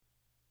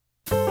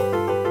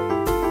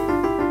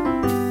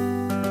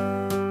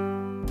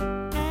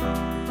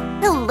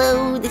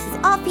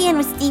Coffee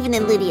with Stephen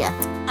and Lydia.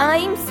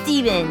 I'm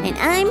Stephen. And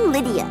I'm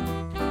Lydia.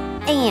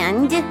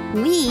 And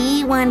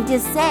we wanted to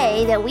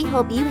say that we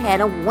hope you had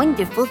a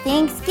wonderful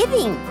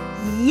Thanksgiving.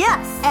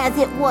 Yes. As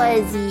it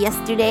was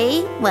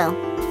yesterday. Well,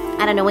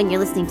 I don't know when you're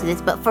listening to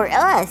this, but for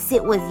us,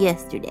 it was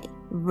yesterday.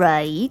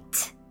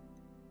 Right.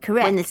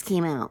 Correct. When this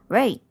came out.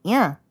 Right,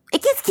 yeah.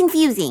 It gets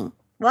confusing.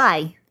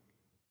 Why?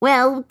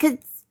 Well, because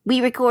we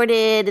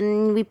recorded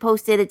and we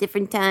posted at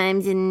different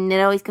times, and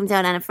it always comes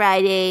out on a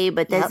Friday,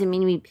 but doesn't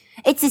mean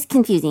it's just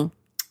confusing.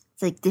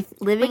 It's like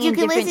living in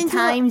different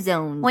time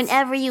zones.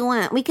 Whenever you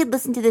want. We could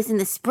listen to this in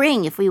the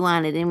spring if we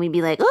wanted, and we'd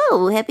be like,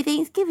 oh, happy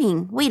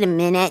Thanksgiving. Wait a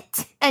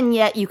minute. And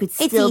yet you could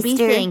still be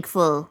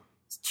thankful.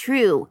 It's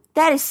true.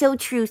 That is so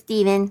true,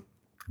 Stephen.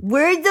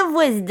 Words of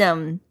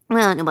wisdom. Well,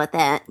 I don't know about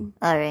that.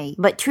 All right.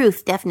 But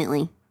truth,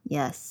 definitely.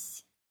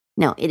 Yes.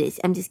 No, it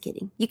is. I'm just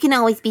kidding. You can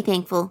always be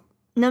thankful.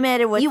 No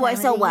matter what. You are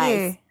so wise.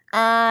 Year.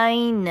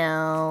 I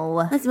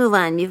know. Let's move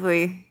on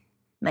before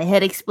my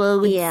head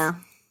explodes. Yeah.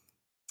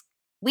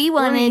 We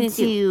wanted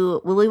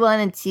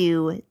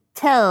to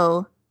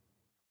tell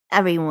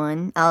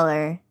everyone, all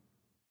our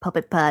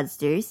puppet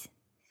podsters,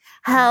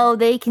 how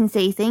they can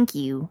say thank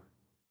you.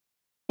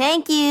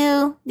 Thank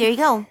you. There you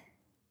go.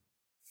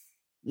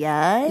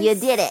 Yes. You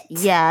did it.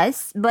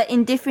 Yes, but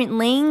in different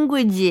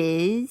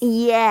languages.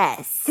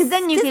 Yes. Because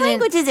then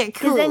languages are cool.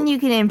 Because then you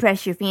can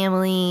impress your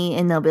family,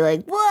 and they'll be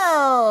like,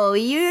 "Whoa,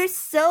 you're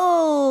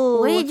so."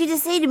 What did you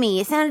just say to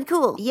me? It sounded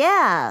cool.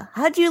 Yeah.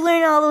 How'd you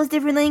learn all those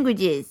different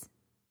languages?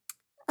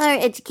 Our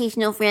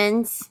educational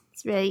friends.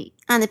 That's right.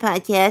 On the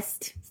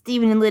podcast.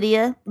 Stephen and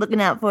Lydia looking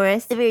out for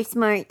us. They're very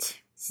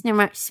smart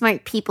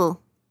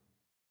people.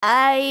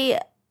 I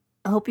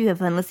hope you have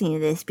fun listening to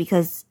this,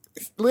 because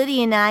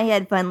Lydia and I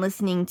had fun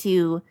listening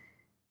to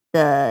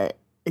the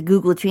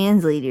Google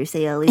Translator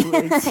say all these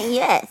words.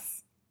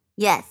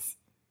 Yes.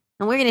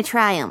 And we're going to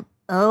try them.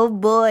 Oh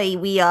boy,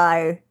 we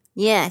are.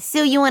 Yeah.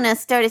 So you want to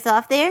start us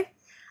off there?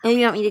 Or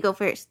you want me to go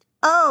first?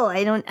 Oh,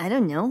 I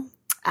don't know.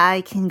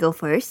 I can go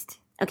first.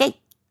 Okay.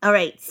 All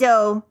right.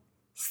 So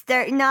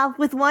starting off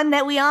with one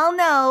that we all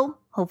know,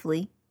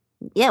 hopefully.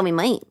 Yeah, we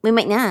might. We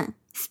might not.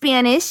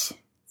 Spanish.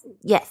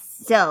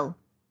 Yes. So,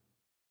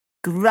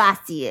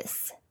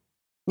 gracias.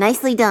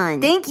 Nicely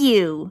done. Thank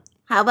you.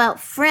 How about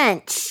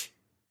French?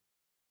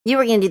 You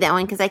were going to do that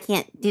one because I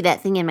can't do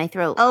that thing in my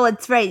throat. Oh,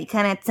 that's right. You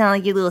kind of sound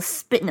like you're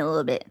spitting a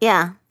little bit.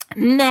 Yeah.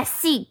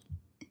 Merci.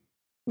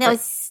 No,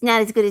 it's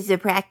not as good as the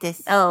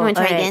practice. Oh, you want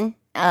to try again?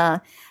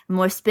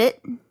 More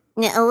spit?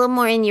 Yeah, a little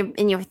more in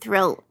your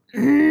throat.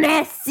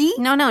 Merci.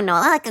 No,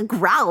 like a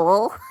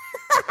growl.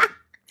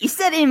 You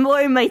said it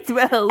more in my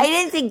throat. I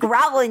didn't say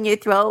growl in your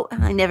throat.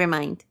 Never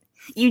mind.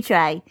 You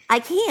try. I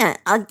can't.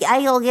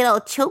 I'll get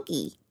all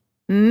choky.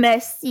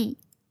 Merci.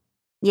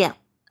 Yeah.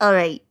 All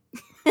right.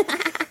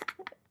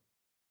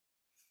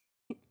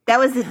 That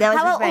was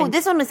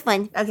this one was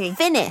fun. Okay.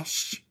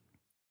 Finnish.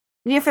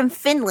 If you're from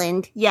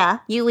Finland, yeah,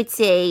 you would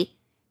say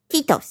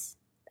kiitos.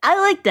 I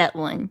like that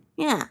one.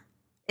 Yeah.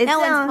 One's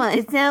fun.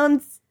 It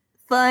sounds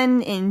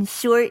fun and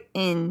short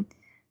and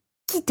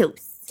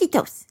kiitos.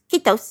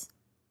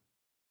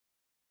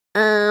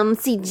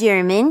 See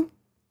German.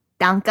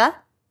 Danke.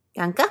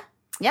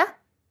 Yeah.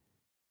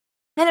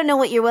 I don't know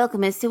what your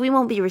welcome is, so we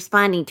won't be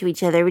responding to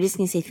each other. We're just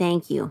going to say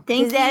thank you.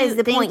 That is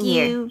the point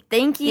here.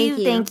 Thank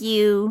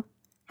you.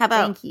 How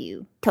about thank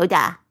you?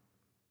 Toda.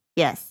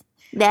 Yes.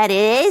 That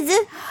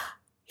is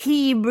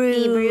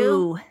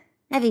Hebrew.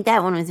 I think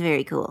that one was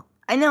very cool.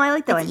 I know, I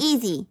like that one. It's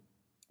easy.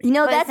 You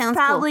know, that's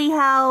probably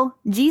how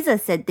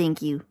Jesus said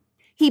thank you.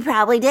 He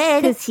probably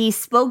did. Because he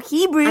spoke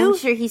Hebrew. I'm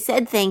sure he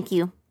said thank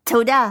you.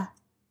 Toda.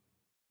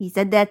 He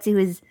said that to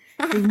his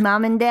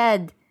mom and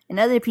dad and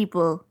other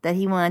people that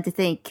he wanted to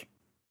thank.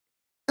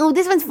 Oh,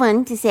 this one's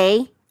fun to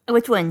say.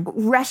 Which one?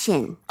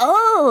 Russian.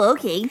 Oh,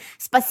 okay.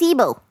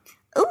 Spasibo.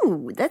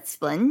 Oh, that's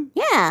fun.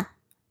 Yeah.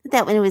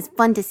 That one was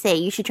fun to say.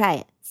 You should try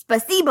it.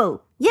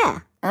 Spasibo. Yeah.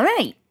 All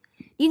right.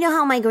 You know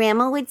how my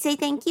grandma would say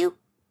thank you?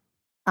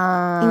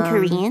 In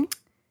Korean?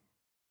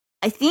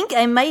 I think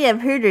I might have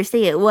heard her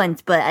say it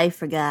once, but I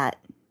forgot.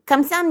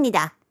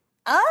 감사합니다.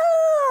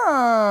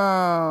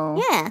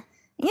 Oh. Yeah.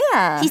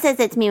 She says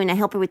that to me when I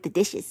help her with the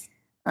dishes.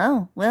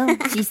 Oh, well,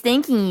 she's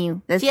thanking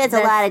you. She has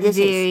a lot of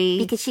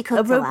dishes because she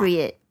cooks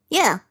appropriate. A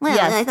lot. Yeah, well,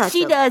 yes, I thought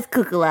she so. does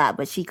cook a lot,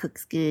 but she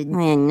cooks good.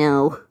 I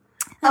know.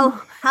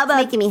 Oh, how about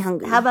making me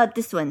hungry? How about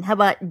this one? How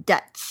about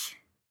Dutch?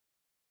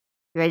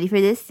 Ready for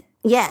this?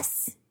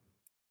 Yes.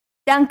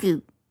 Dank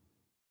u.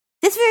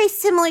 That's very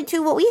similar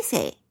to what we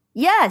say.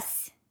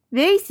 Yes,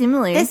 very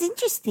similar. That's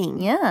interesting.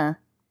 Yeah.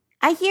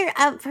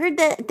 I've heard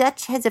that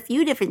Dutch has a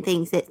few different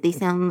things that it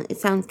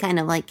sounds kind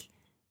of like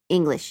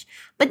English.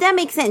 But that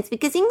makes sense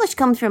because English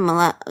comes from a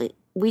lot.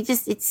 We've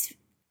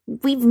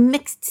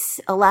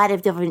mixed a lot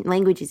of different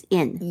languages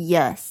in.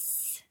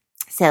 Yes.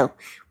 So,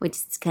 which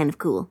is kind of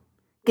cool.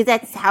 Because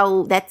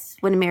that's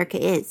what America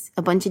is.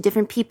 A bunch of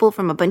different people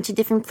from a bunch of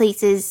different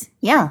places.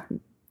 Yeah.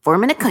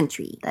 Forming a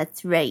country.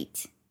 That's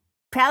right.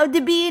 Proud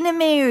to be an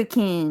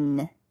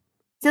American.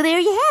 So there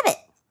you have it.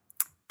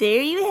 There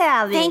you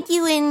have it. Thank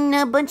you in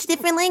a bunch of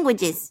different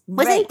languages.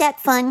 Wasn't Right. that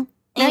fun?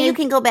 Now And you if-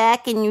 can go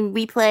back and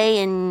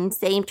replay and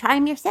say, try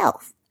them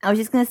yourself. I was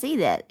just going to say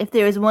that. If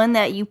there was one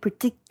that you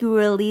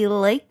particularly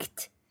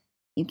liked,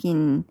 you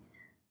can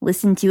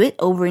listen to it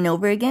over and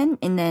over again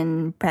and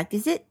then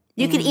practice it.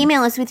 You can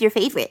email us with your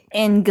favorite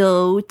and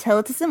go tell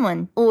it to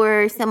someone.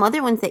 or some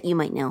other ones that you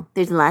might know.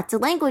 There's lots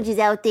of languages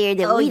out there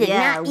that we did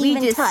not we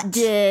even just touch.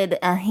 did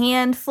a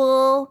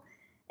handful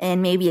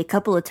and maybe a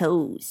couple of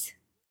toes.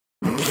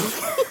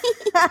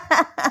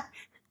 I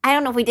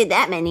don't know if we did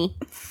that many.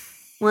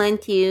 1,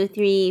 2,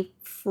 3,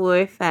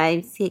 4,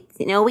 5, 6.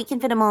 No, we can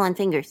fit them all on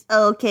fingers.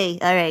 Okay,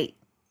 all right.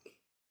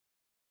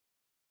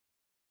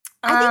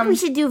 I think we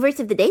should do verse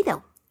of the day,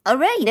 though. All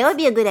right. That would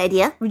be a good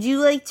idea. Would you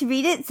like to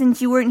read it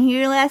since you weren't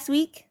here last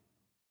week?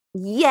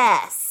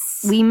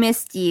 Yes. We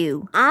missed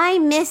you. I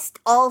missed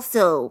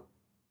also.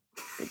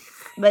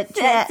 But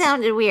That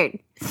sounded weird.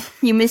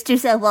 you missed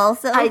yourself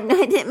also? I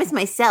didn't miss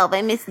myself.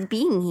 I missed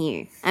being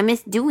here. I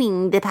missed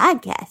doing the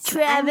podcast.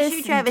 Travis, I'm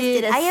sure Travis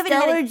did a I haven't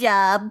had stellar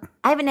job.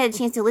 I haven't had a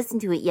chance to listen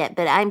to it yet,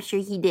 but I'm sure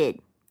he did.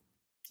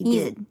 He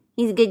did.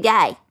 He's a good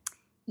guy.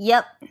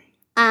 Yep.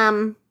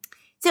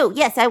 So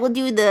yes, I will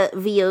do the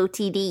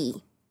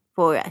VOTD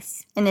for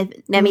us. And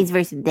if That means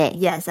verse of the day.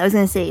 yes, I was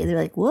going to say, they're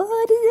like,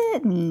 what does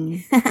that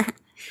mean?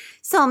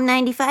 Psalm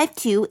 95,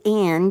 2,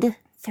 and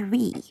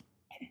 3.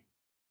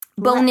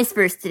 Bonus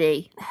verse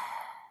today.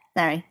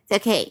 Sorry.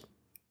 It's okay.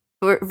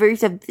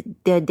 Verses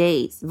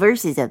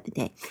of the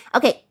day.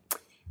 Okay.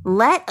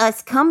 Let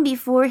us come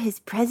before his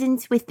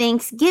presence with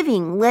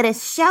thanksgiving. Let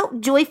us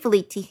shout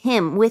joyfully to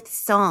him with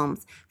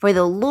psalms. For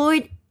the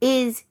Lord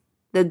is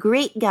the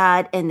great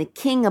God and the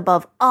King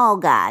above all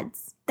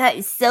gods. That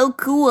is so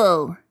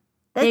cool.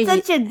 That's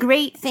There's such a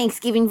great,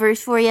 Thanksgiving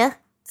verse for you.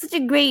 such a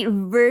great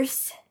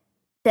verse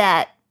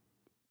that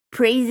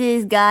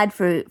praises God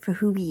for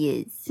who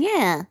he is.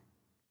 Yeah.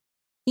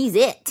 He's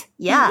it.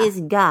 Yeah. He is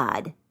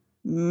God.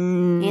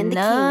 And the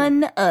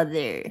None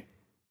other.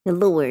 The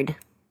Lord.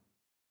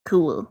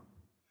 Cool.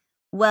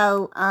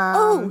 Well,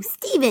 Oh,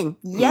 Stephen.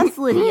 yes,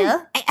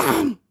 Lydia.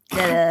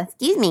 Gotta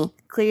Excuse me.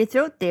 clear your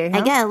throat there, huh?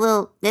 I got a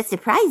little that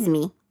surprised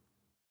me.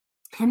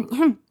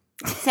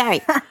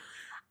 Sorry.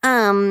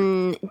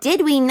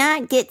 Did we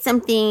not get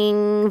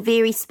something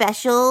very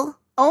special?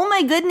 Oh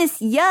my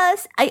goodness,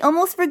 yes. I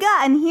almost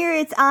forgot. And here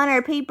it's on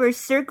our paper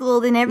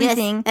circled and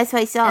everything. Yes, that's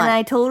what I saw. And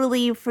I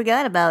totally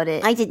forgot about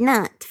it. I did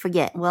not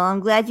forget. Well, I'm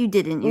glad you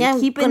didn't. You're I'm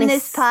keeping gonna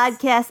this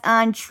podcast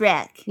on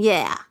track.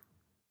 Yeah.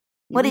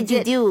 What did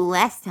you do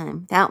last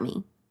time without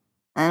me?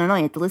 I don't know.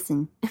 You have to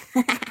listen.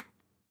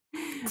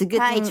 It's a good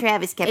Probably thing.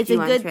 Travis kept It's you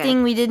a on good track.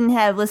 thing we didn't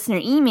have listener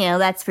email,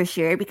 that's for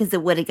sure, because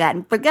it would have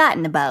gotten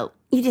forgotten about.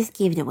 You just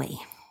gave it away.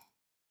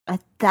 I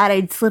thought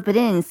I'd slip it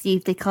in and see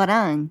if they caught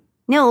on.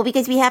 No,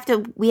 because we have to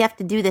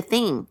do the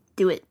thing.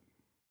 Do it.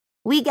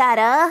 We got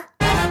a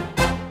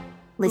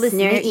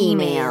listener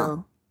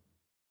email.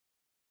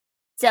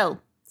 So,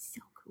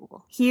 So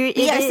cool. here it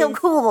We are is. so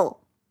cool.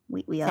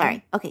 We are.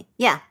 Sorry. Okay.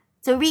 Yeah.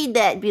 So read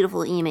that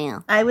beautiful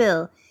email. I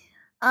will.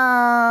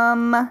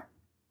 Stephen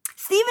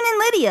and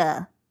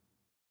Lydia.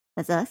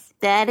 That's us.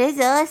 That is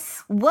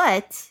us.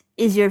 What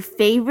is your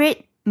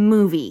favorite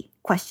movie?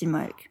 Question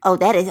mark. Oh,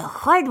 that is a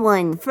hard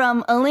one.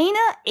 From Elena,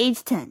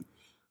 age 10.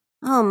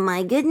 Oh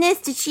my goodness.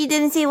 She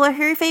didn't say what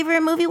her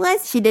favorite movie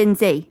was? She didn't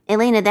say.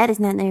 Elena, that is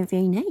not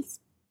very nice.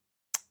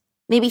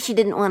 Maybe she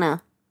didn't want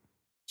to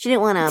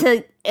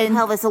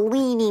have us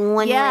leaning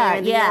one way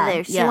or the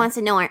other. She wants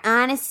to know our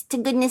honest to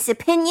goodness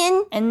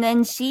opinion. And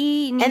then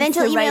she needs And then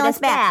she'll to write email us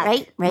back.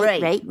 Right?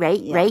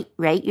 Yeah.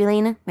 Right,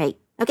 Elena? Right.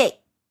 Okay.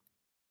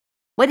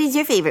 What is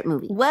your favorite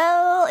movie?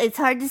 Well, it's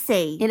hard to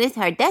say. It is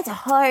hard. That's a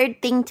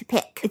hard thing to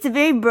pick. It's a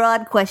very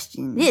broad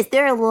question. It is.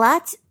 There are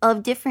lots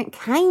of different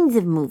kinds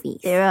of movies.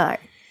 There are.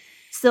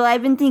 So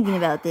I've been thinking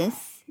about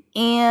this,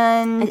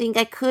 and I think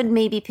I could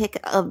maybe pick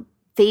a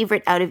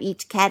favorite out of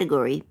each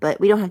category,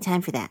 but we don't have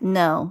time for that.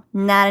 no,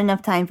 not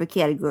enough time for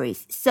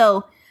categories.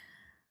 So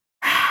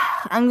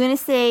I'm gonna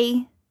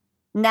say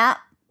not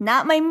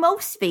my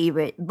most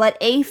favorite, but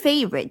a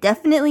favorite.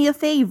 Definitely a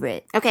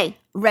favorite. Okay.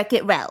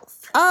 Wreck-It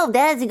Ralph. Oh,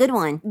 that is a good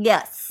one.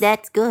 Yes.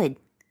 That's good.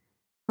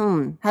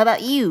 How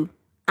about you?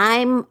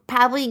 I'm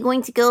probably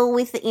going to go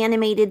with the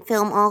animated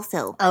film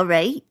also. All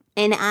right.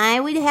 And I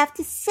would have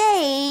to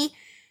say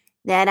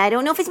that I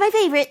don't know if it's my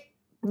favorite,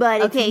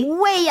 but Okay.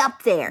 it's way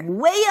up there.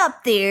 Way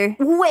up there.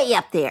 Way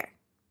up there.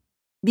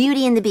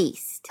 Beauty and the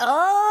Beast.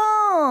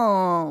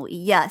 Oh,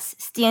 yes.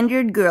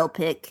 Standard girl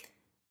pick.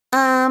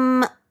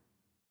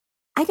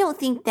 I don't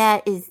think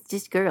that is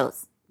just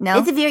girls. No?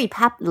 It's a very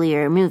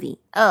popular movie.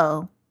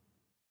 Oh.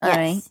 All Yes.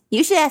 right.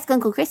 You should ask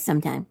Uncle Chris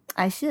sometime.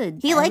 I should.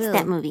 He I likes will.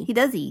 that movie. He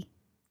does he?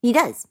 He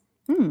does.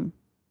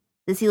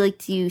 Does he like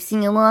to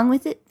sing along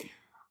with it?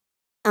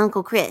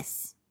 Uncle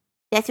Chris.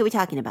 That's what we're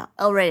talking about.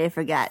 Oh, right, I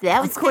forgot.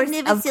 That was of course,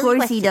 kind of a of silly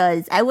course he question.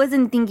 does. I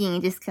wasn't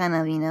thinking, just kind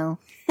of,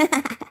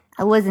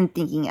 I wasn't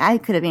thinking. I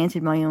could have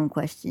answered my own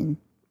question.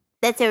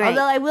 That's all right.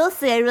 Although I will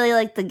say I really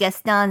like the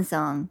Gaston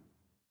song.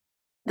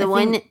 The I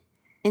one think-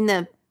 in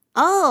the...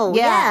 Oh,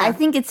 yeah. I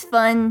think it's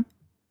fun.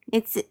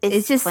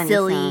 It's just funny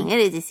silly. Song. It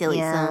is a silly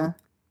Yeah. song.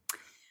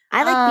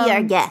 I like Be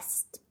Our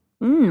Guest.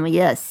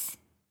 Yes.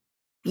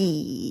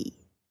 Be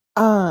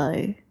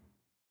our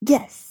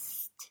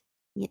guest.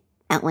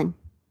 That one.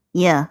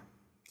 Yeah.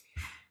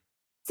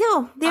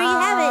 So there you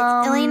have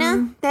it,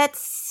 Elena. That's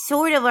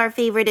sort of our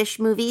favorite-ish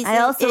movies. I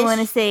also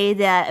want to say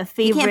that a You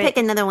favorite. can't pick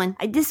another one.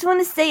 I just want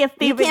to say a You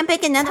favorite can't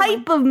pick another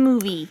type of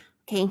movie.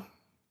 Okay.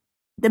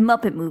 The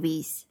Muppet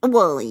movies.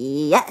 Well,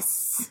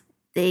 yes.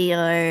 They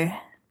are.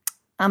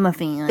 I'm a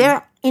fan.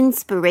 They're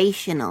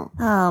inspirational.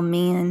 Oh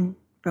man,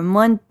 from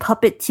one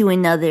puppet to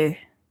another.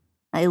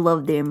 I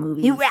love their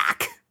movies. You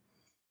rock.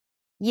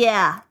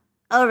 Yeah.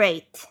 All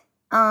right.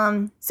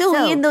 So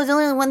there's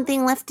only one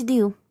thing left to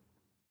do.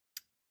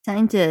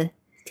 Time to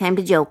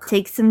joke.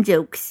 take some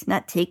jokes.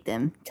 Not take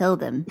them. Tell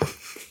them.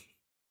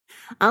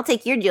 I'll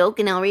take your joke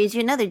and I'll raise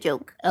you another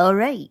joke. All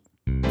right.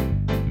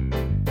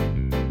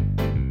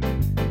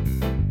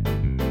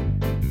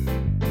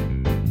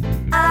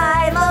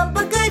 I love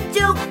a good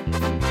joke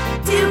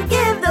to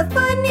give the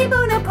funny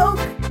bone a poke.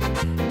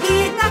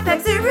 Be it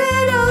knock-knocks or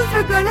riddles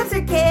for grown-ups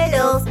or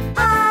kiddles.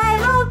 I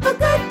love a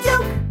good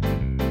joke.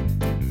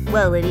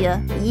 Well,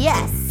 Lydia,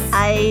 Yes.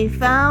 I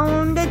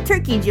found a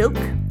turkey joke.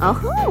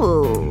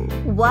 Oh.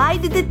 Why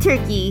did the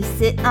turkey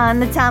sit on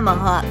the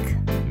tomahawk?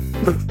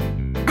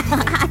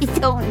 I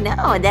don't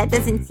know. That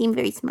doesn't seem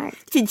very smart.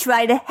 To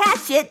try to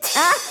hatch it.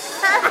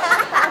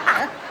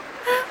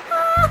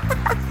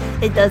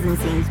 It doesn't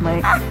seem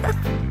smart.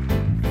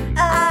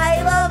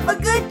 I love a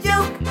good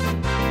joke.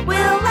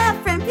 We'll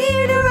laugh from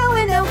here to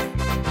Roanoke.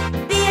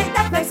 Be it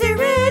knock-knocks or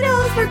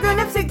riddles for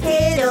grown-ups or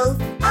kiddles.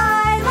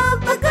 I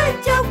love a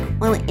good joke.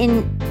 Well,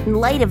 in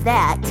light of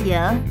that,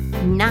 Yeah.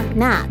 knock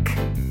knock.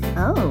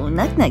 Oh,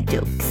 knock-knock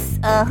jokes.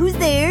 Who's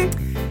there?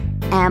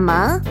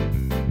 Emma.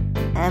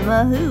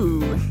 Emma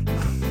who?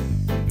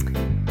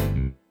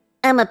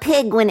 I'm a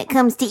pig when it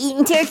comes to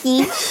eating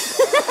turkey.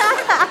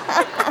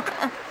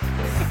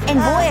 And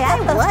boy, I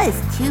was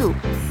too.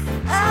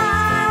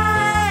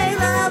 I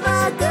love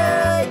a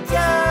good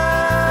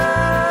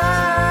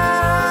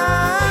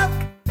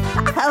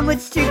joke. How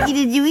much turkey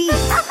did you eat?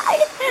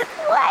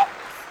 What?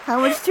 How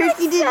much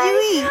turkey did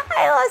you eat?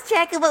 I lost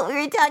track of what we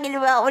were talking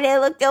about when I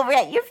looked over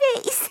at your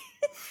face.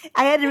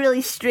 I had to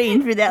really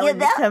strain for that Yeah, one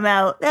to come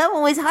out. That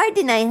one was hard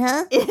tonight,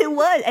 huh? It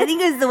was. I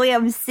think it was the way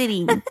I'm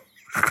sitting.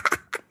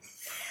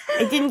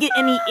 I didn't get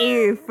any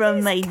air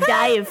from my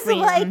diaphragm.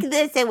 Like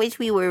this, I wish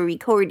we were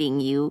recording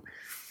you.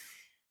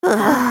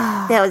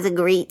 That was a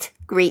great,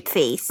 great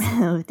face.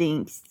 Oh,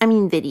 thanks. I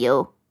mean,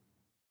 video.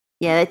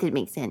 Yeah, that did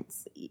make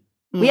sense.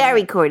 We Yeah. are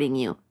recording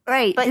you.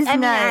 Right, But, just I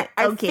mean, not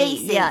our okay.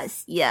 faces.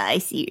 Yes, yeah, I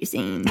see what you're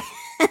saying.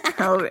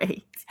 All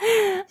right,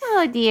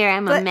 Oh dear,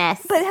 I'm a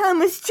mess. But how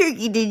much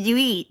turkey did you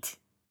eat?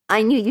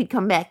 I knew you'd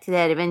come back to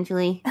that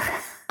eventually. Of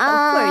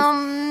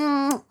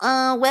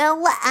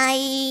Well,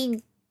 I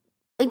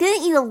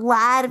didn't eat a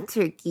lot of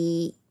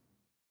turkey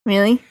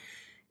Really?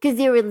 because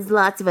there was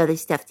lots of other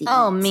stuff to eat.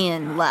 Oh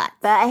man, lot.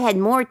 But I had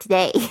more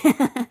today.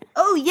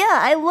 Oh yeah,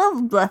 I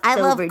love leftover I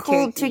love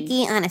cold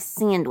turkey on a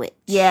sandwich.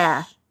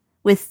 Yeah,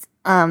 with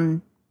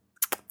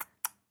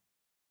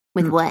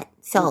With what?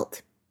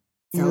 Salt.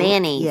 so-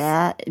 Mayonnaise.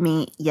 Yeah, I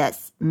mean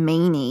yes,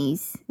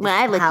 mayonnaise. Well,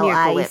 I like how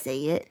Miracle I Whip.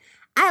 say it.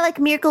 I like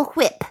Miracle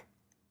Whip.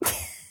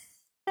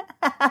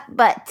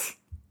 But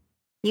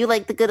you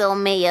like the good old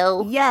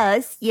mayo.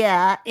 Yes,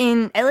 yeah,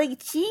 and I like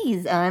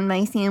cheese on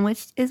my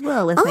sandwich as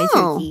well with my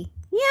Oh. turkey.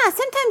 Yeah,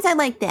 sometimes I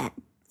like that.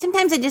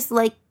 Sometimes I just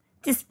like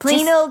Just plain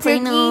just old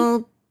plain turkey,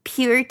 old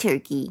pure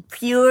turkey.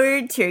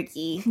 pure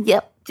turkey.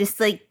 Yep. Just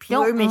like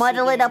pure Don't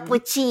muddle it up Michigan.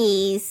 with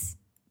cheese.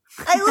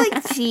 I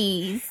like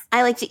cheese.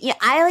 I like yeah,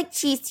 I like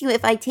cheese too.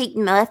 If I take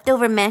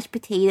leftover mashed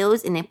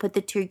potatoes and I put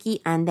the turkey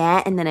on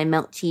that, and then I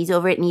melt cheese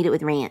over it and eat it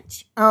with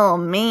ranch. Oh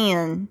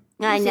man,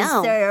 I We should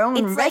know. start our own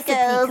It's like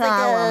recipe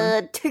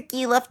column. a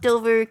turkey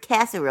leftover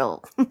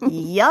casserole.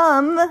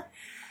 Yum!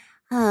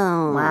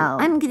 Oh Wow,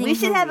 I'm getting. We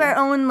should have hungry. our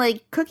own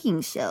like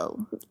cooking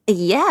show.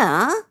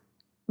 Yeah.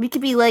 We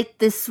could be like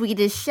the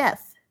Swedish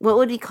chef. What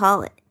would we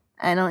call it?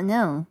 I don't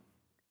know.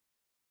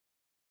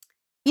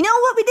 You know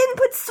what? We didn't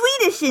put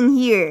Swedish in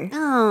here.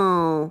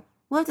 Oh,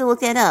 we'll have to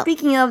look that up.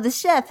 Speaking of the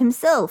chef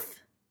himself.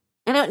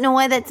 I don't know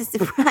why that's a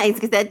surprise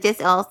because that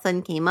just all of a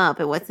sudden came up.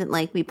 It wasn't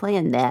like we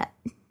planned that.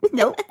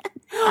 Nope.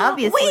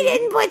 Obviously. We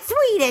didn't put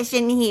Swedish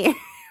in here.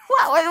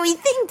 What were we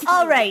thinking?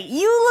 All right,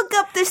 you look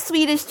up the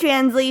Swedish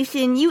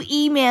translation. You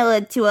email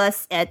it to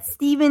us at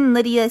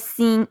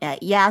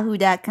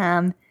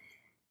StephenLydiaSing@yahoo.com,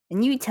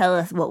 and you tell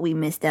us what we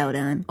missed out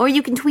on. Or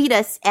you can tweet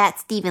us at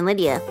Stephen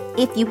Lydia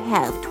if you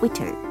have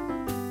Twitter.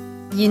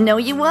 You know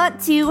you want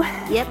to.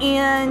 Yep.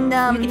 And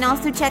You can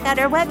also check out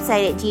our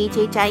website at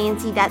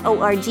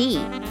ghhinc.org.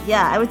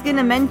 yeah, I was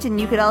gonna mention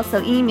you could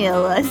also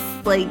email us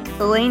like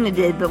Elena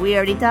did, but we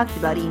already talked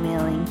about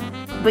emailing.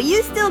 But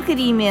you still could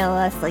email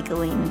us like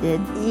Elena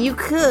did. You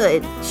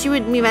could.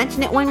 Should we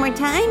mention it one more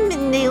time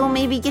and they'll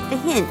maybe get the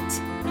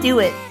hint? Do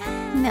it.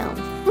 No.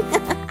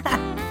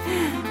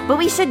 But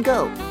we should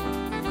go.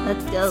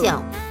 Let's go.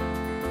 So,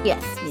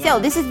 yes. Yeah. So,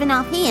 this has been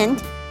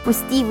Offhand. with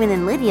Stephen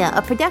and Lydia,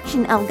 a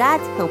production of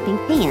God's Helping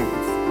Hand.